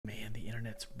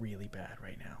internet's really bad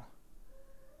right now.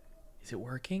 Is it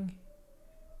working?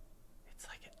 It's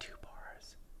like at 2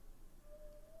 bars.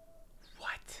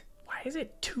 What? Why is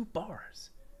it 2 bars?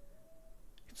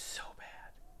 It's so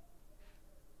bad.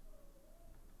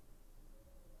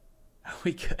 Are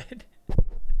we good?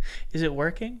 Is it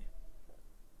working?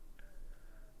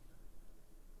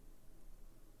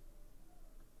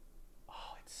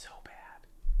 Oh, it's so bad.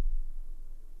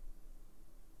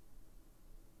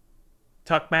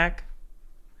 Tuck Mac,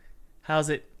 how's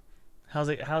it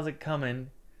coming?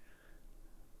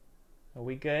 Are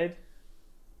we good?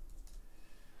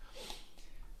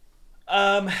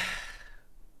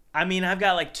 I mean, I've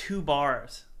got like 2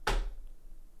 bars.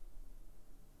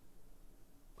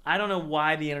 I don't know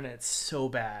why the internet's so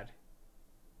bad.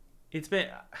 It's been...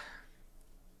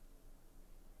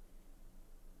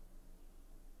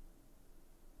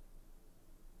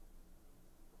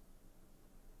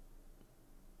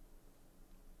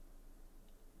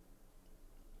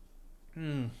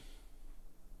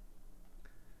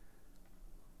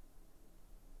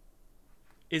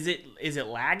 Is it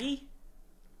laggy?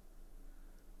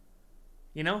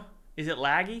 You know? Is it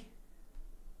laggy?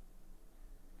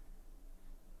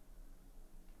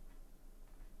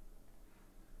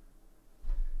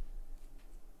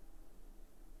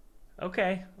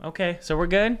 Okay. So we're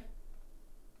good?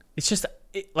 It's just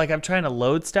like I'm trying to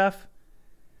load stuff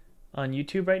on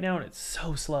YouTube right now and it's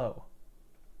so slow.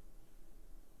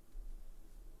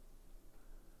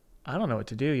 I don't know what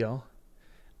to do, y'all.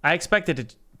 I expected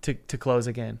it to close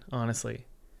again, honestly.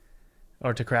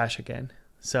 Or to crash again.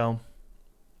 So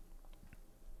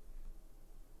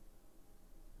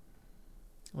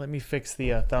let me fix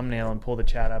the thumbnail and pull the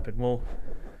chat up and we'll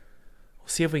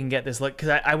see if we can get this look.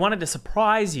 Because I wanted to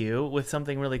surprise you with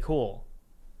something really cool.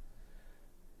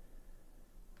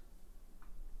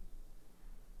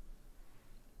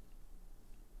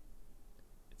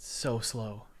 It's so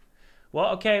slow.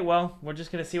 Well, okay, well, we're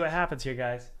just going to see what happens here,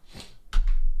 guys.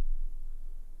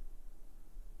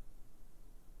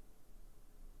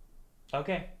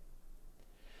 Okay.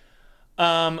 What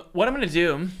I'm going to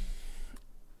do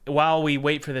while we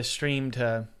wait for this stream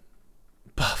to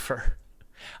buffer,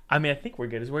 I mean, I think we're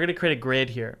good, is we're going to create a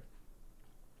grid here.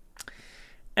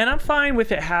 And I'm fine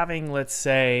with it having, let's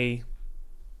say,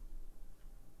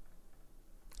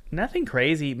 nothing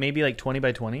crazy, maybe like 20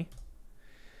 by 20.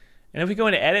 And if we go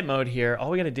into edit mode here,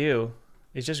 all we got to do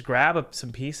is just grab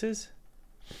some pieces.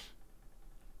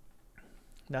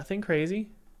 Nothing crazy.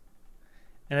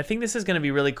 And I think this is going to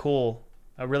be really cool,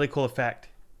 a really cool effect.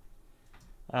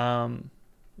 Yeah,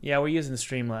 we're using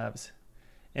Streamlabs.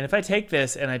 And if I take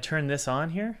this and I turn this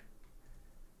on here,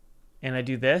 and I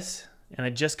do this, and I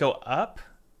just go up,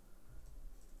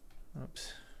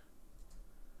 oops,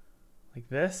 like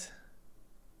this,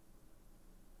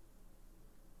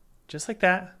 just like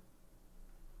that.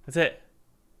 That's it.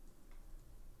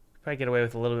 Probably get away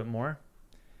with a little bit more.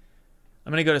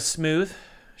 I'm going to go to smooth,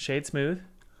 shade smooth,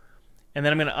 and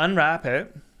then I'm going to unwrap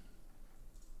it.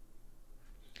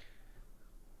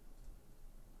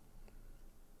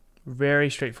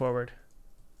 Very straightforward.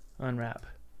 Unwrap.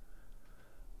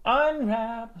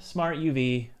 Unwrap. Smart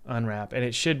UV. Unwrap. And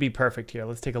it should be perfect here.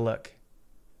 Let's take a look.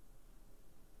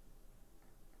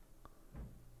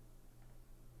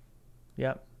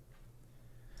 Yep.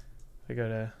 I go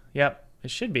to, yep,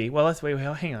 it should be. Well, let's wait,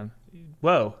 hang on.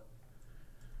 Whoa.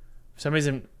 For some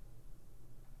reason.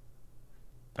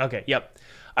 Okay, yep.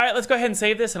 All right, let's go ahead and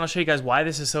save this and I'll show you guys why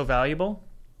this is so valuable.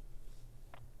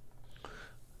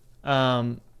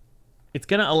 It's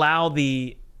going to allow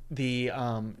the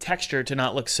texture to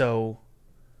not look so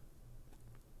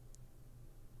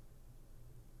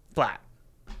flat.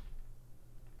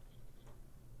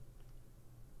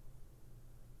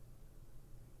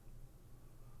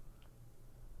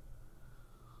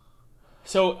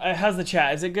 So how's the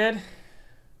chat? Is it good?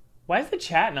 Why is the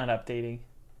chat not updating?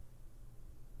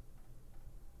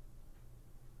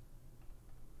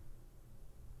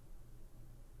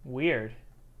 Weird.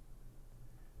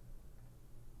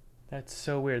 That's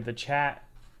so weird. The chat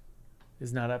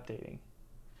is not updating.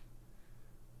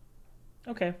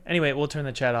 Okay. Anyway, we'll turn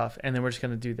the chat off and then we're just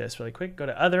going to do this really quick. Go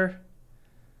to other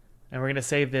and we're going to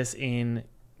save this in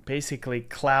basically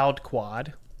Cloud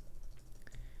Quad.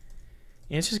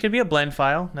 And it's just going to be a blend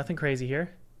file. Nothing crazy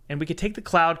here. And we could take the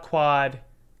Cloud Quad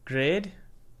grid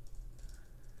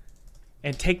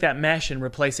and take that mesh and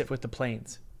replace it with the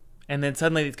planes. And then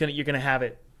suddenly you're going to have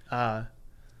it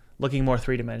looking more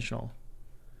three-dimensional.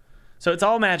 So it's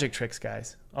all magic tricks,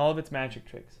 guys. All of it's magic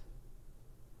tricks.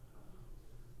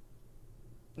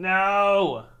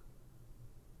 No!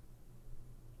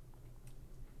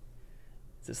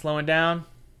 Is it slowing down?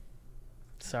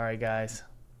 Sorry, guys.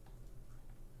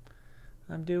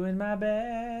 I'm doing my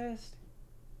best.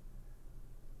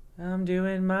 I'm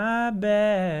doing my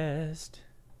best.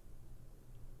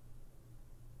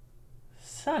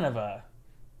 Son of a...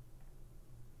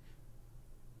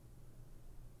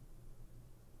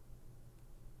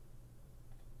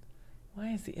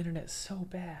 Why is the internet so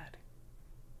bad?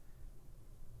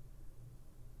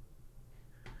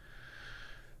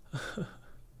 It's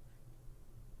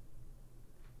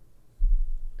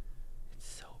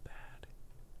so bad.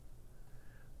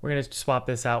 We're going to swap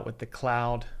this out with the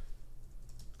cloud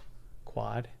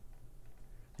quad.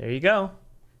 There you go.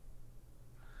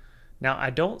 Now I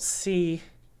don't see...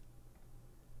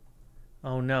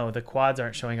 Oh no, the quads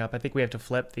aren't showing up. I think we have to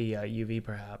flip the UV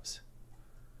perhaps.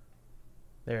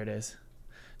 There it is.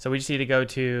 So we just need to go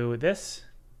to this.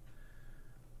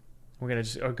 We're gonna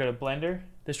just or go to Blender.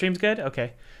 The stream's good?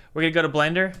 Okay. We're gonna go to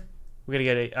Blender. We're gonna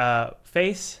get a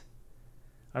face.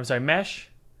 I'm sorry,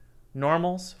 mesh,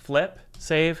 normals, flip,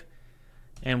 save,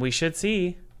 and we should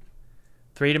see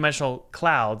three-dimensional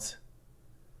clouds.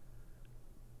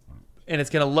 And it's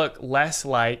gonna look less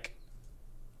like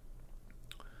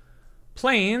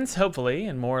planes, hopefully,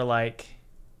 and more like...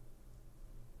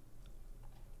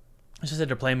 Let's just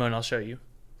enter plane mode and I'll show you.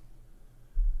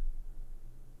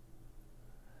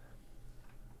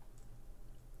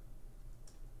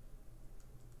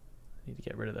 Need to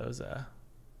get rid of those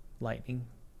lightning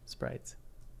sprites.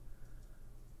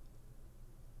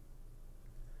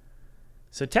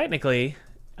 So technically,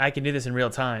 I can do this in real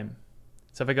time.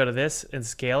 So if I go to this and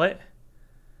scale it,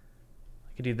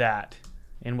 I can do that.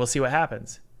 And we'll see what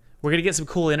happens. We're going to get some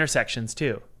cool intersections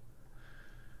too.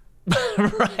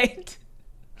 Right?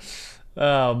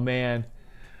 Oh, man.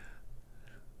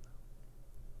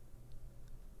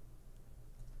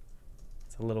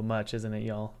 It's a little much, isn't it,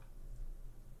 y'all?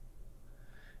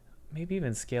 Maybe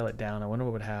even scale it down. I wonder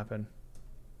what would happen.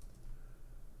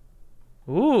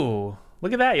 Ooh,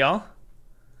 look at that, y'all.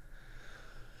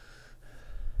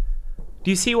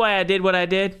 Do you see why I did what I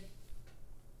did?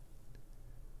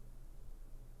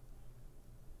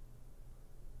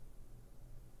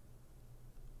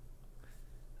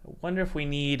 I wonder if we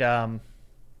need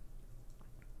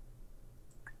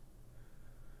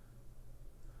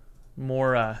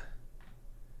more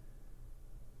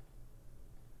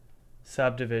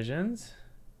subdivisions.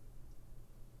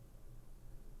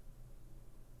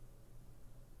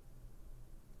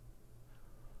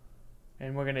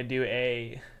 And we're gonna do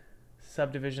a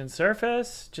subdivision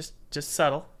surface, just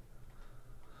subtle.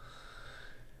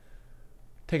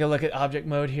 Take a look at object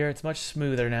mode here. It's much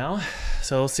smoother now.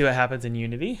 So we'll see what happens in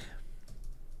Unity.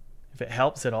 If it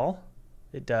helps at all,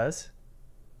 it does.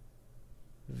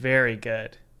 Very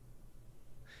good.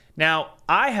 Now,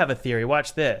 I have a theory.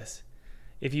 Watch this.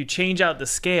 If you change out the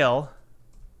scale,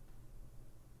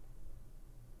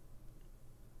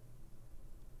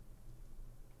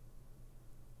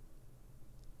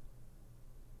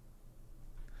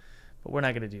 but we're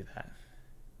not going to do that.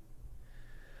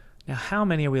 Now, how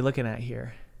many are we looking at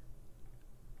here?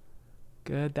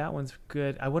 Good. That one's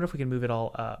good. I wonder if we can move it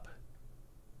all up.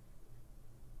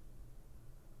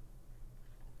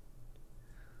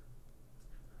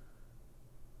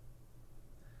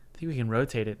 I think we can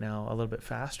rotate it now a little bit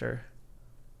faster.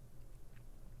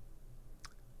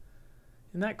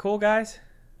 Isn't that cool, guys?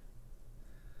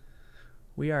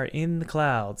 We are in the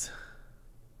clouds.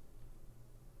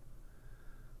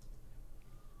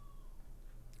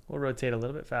 We'll rotate a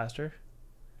little bit faster.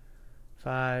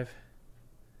 5,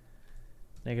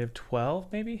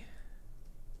 -12 maybe?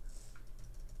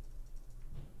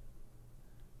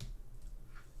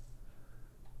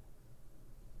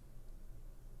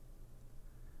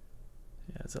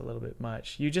 Yeah, it's a little bit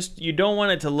much. You don't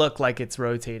want it to look like it's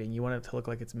rotating. You want it to look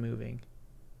like it's moving.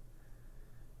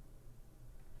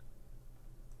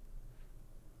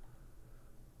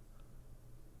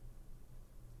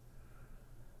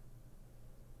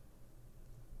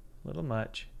 A little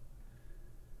much.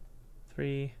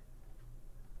 3,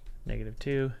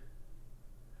 -2.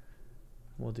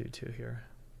 We'll do 2 here.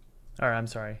 Or I'm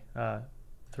sorry,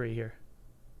 3 here.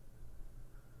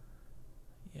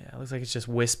 Yeah, it looks like it's just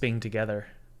wisping together.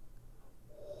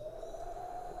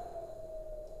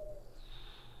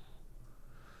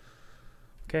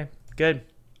 Okay, good.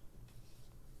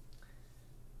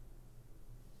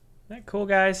 Isn't that cool,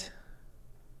 guys?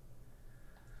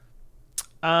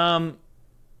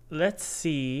 Let's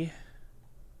see.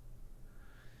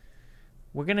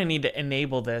 We're gonna need to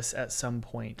enable this at some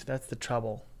point. That's the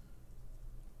trouble.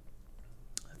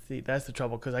 That's the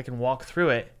trouble, because I can walk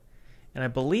through it, and I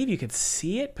believe you could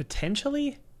see it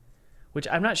potentially, which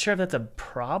I'm not sure if that's a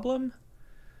problem.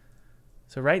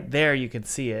 So right there you can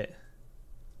see it.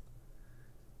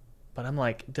 But I'm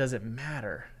like, does it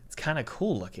matter? It's kind of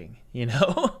cool looking, you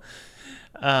know?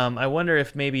 I wonder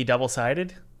if maybe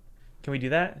double-sided. Can we do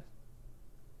that?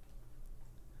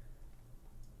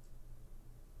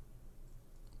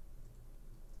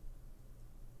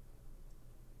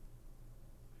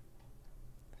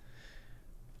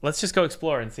 Let's just go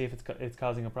explore and see if it's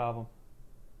causing a problem.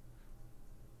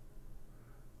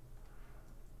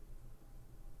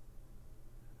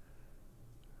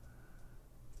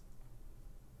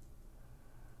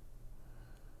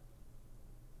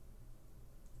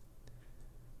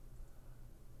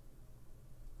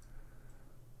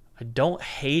 I don't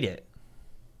hate it.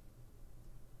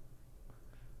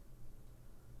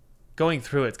 Going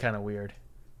through it's kind of weird.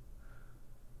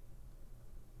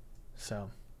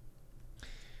 So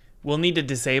we'll need to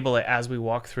disable it as we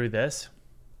walk through this.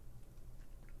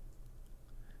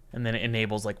 And then it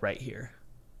enables like right here.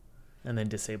 And then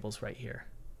disables right here.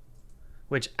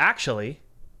 Which actually...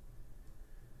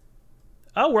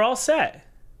 Oh, we're all set.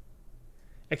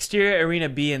 Exterior arena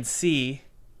B and C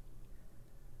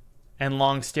and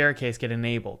long staircase get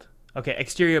enabled. Okay,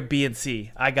 exterior B and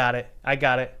C. I got it. I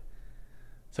got it.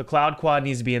 So Cloud Quad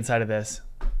needs to be inside of this.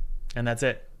 And that's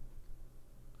it.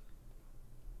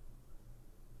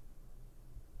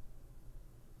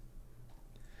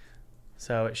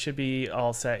 So it should be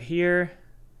all set here.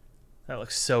 That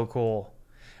looks so cool.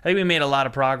 I think we made a lot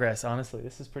of progress, honestly.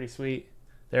 This is pretty sweet.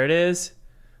 There it is.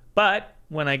 But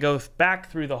when I go back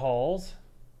through the halls,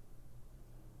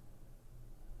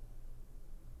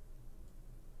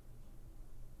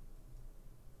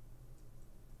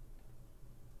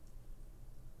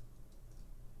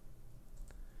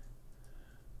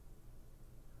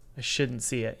 I shouldn't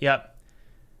see it. Yep.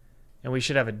 And we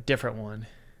should have a different one.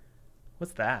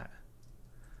 What's that?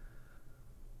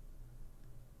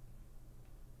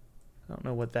 I don't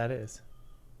know what that is.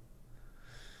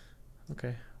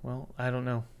 Okay, well, I don't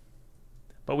know.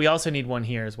 But we also need one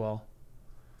here as well.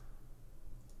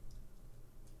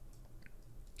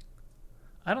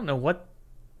 I don't know what...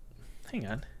 Hang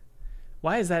on.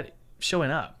 Why is that showing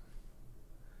up?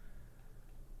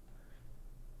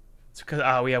 It's because...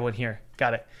 Oh, we have one here.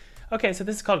 Got it. Okay, so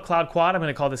this is called Cloud Quad. I'm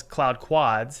going to call this Cloud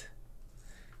Quads.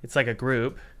 It's like a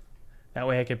group. That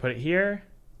way I can put it here.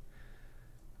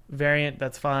 Variant,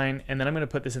 that's fine. And then I'm going to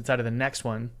put this inside of the next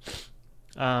one,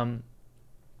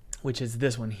 which is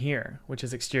this one here, which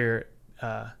is exterior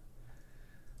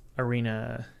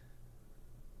arena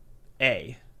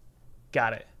A.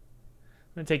 Got it.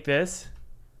 I'm going to take this,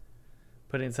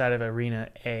 put it inside of arena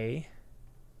A.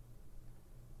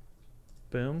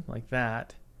 Boom, like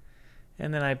that.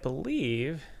 And then I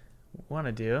believe what I want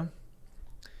to do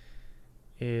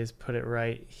is put it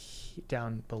right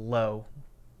down below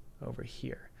over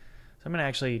here. So I'm going to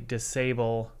actually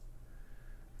disable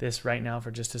this right now for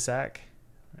just a sec.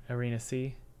 Arena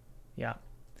C. Yeah.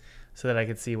 So that I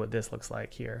can see what this looks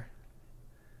like here.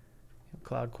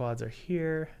 Cloud Quads are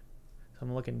here. So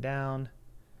I'm looking down.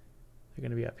 They're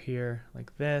going to be up here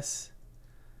like this.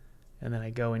 And then I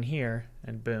go in here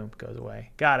and boom, goes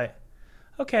away. Got it.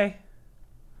 Okay.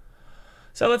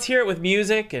 So let's hear it with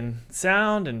music and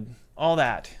sound and all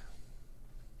that.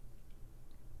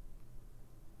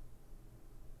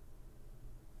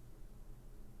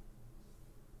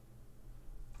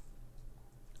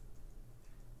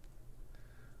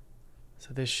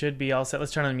 So this should be all set.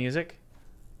 Let's turn on the music.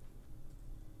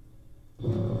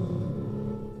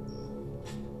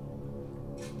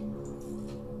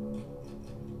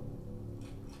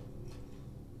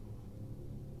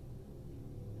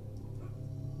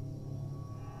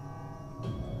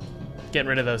 Getting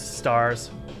rid of those stars.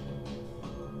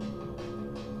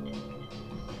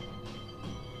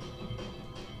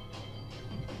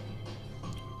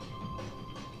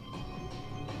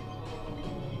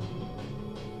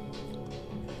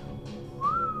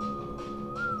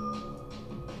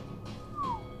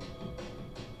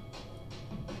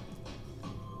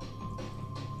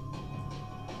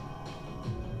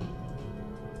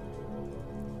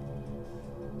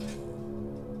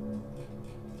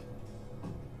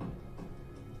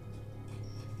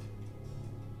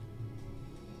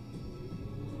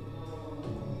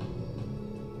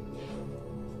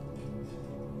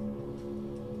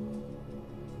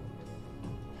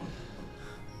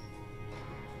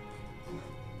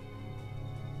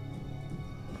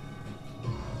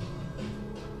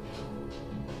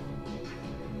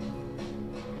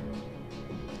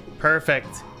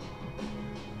 Perfect.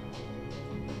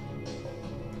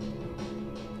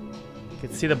 You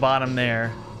can see the bottom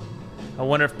there. I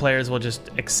wonder if players will just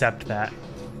accept that.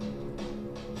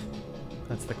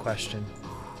 That's the question.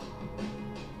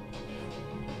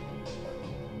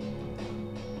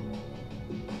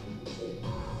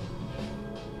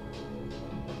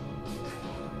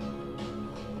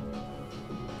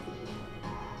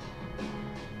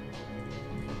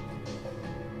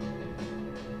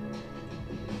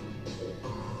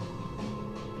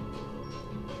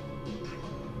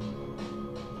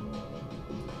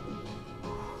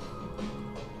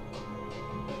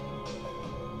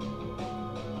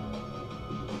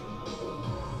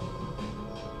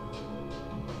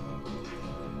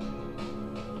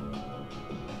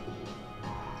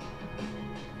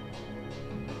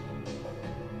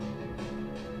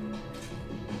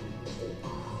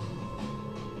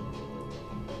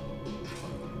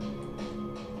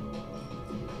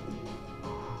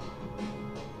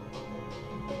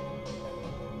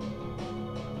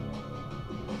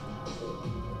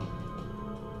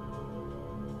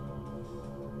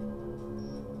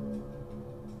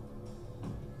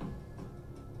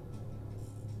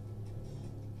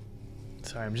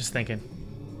 Sorry, I'm just thinking.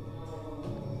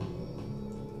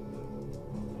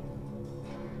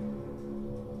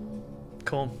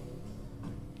 Cool.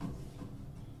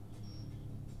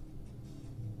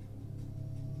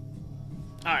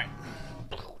 All right.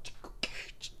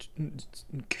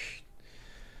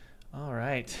 All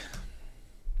right.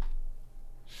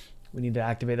 We need to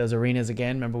activate those arenas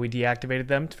again. Remember, we deactivated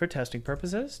them for testing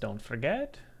purposes. Don't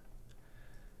forget.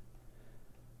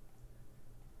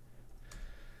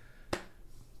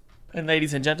 And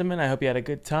ladies and gentlemen, I hope you had a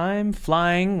good time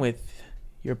flying with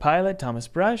your pilot, Thomas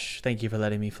Brush. Thank you for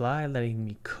letting me fly, letting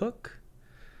me cook,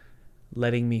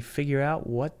 letting me figure out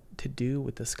what to do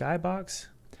with the Skybox.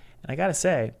 And I gotta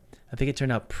say, I think it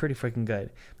turned out pretty freaking good.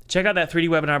 Check out that 3D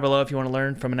webinar below if you want to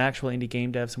learn from an actual indie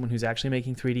game dev, someone who's actually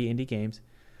making 3D indie games.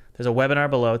 There's a webinar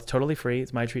below. It's totally free.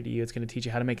 It's my treat to you. It's going to teach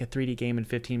you how to make a 3D game in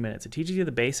 15 minutes. It teaches you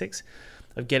the basics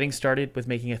of getting started with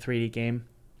making a 3D game.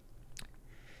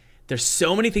 There's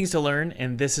so many things to learn,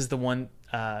 and this is the one.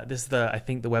 This is I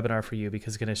think the webinar for you,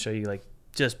 because it's going to show you like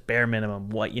just bare minimum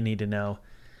what you need to know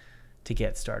to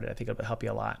get started. I think it'll help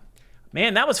you a lot.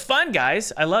 Man, that was fun,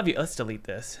 guys. I love you. Let's delete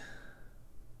this.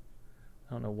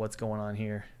 I don't know what's going on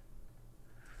here.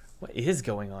 What is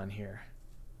going on here?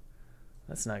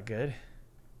 That's not good.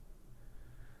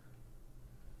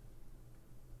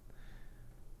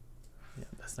 Yeah,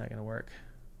 that's not gonna work.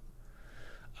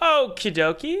 Okie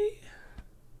dokie.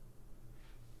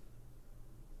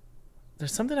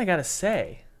 There's something I gotta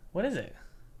say. What is it?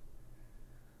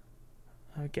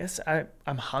 I guess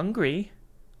I'm hungry.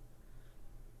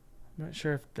 I'm not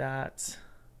sure if that's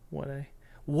what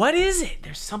is it?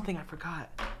 There's something I forgot.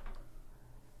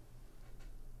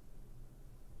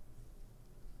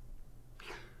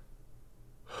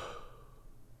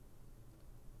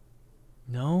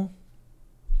 No?